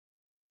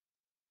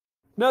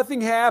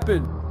Nothing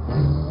happened.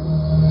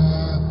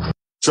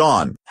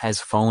 John has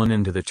fallen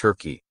into the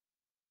turkey.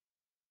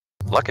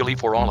 Luckily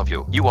for all of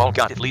you, you all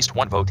got at least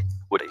one vote.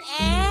 Woody,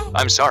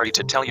 I'm sorry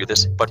to tell you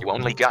this, but you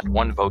only got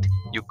one vote.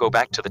 You go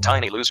back to the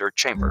tiny loser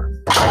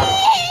chamber.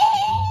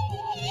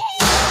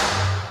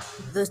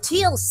 The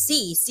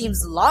TLC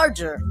seems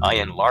larger. I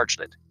enlarged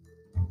it.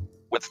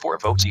 With 4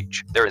 votes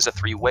each, there is a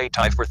 3-way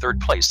tie for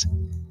third place.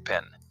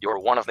 Pen, you're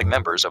one of the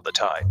members of the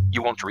tie.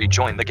 You won't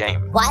rejoin the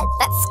game. What?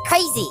 That's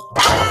crazy.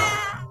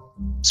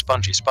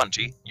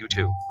 Spongy, you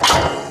too.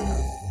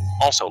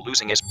 Also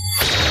losing is...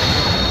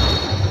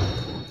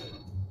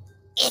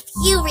 If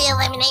you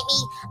re-eliminate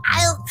me,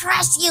 I'll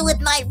crush you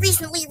with my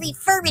recently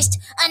refurbished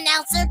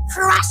Announcer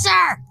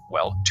Crusher!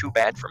 Well, too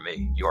bad for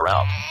me. You're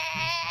out.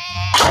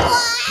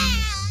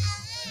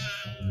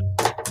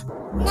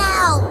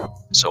 No!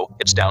 So,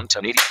 it's down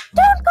to Needy.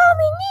 Don't call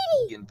me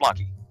Needy! And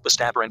Blocky, the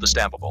Stabber and the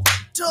Stabbable.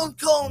 Don't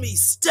call me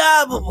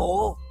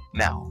Stabbable!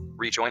 Now,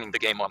 rejoining the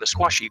game on the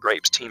Squashy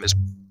Grapes team is...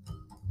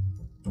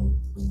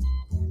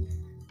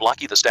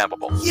 Blocky the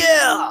Stabbable.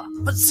 Yeah!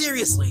 But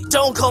seriously,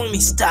 don't call me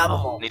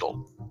Stabbable!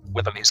 Needle.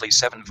 With a measly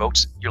 7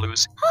 votes, you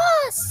lose.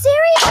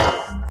 Serious?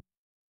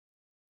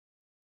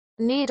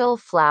 Needle,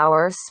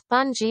 Flower,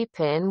 Spongy,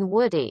 Pin,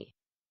 Woody.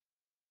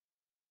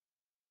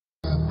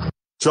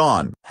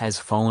 John has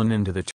fallen into the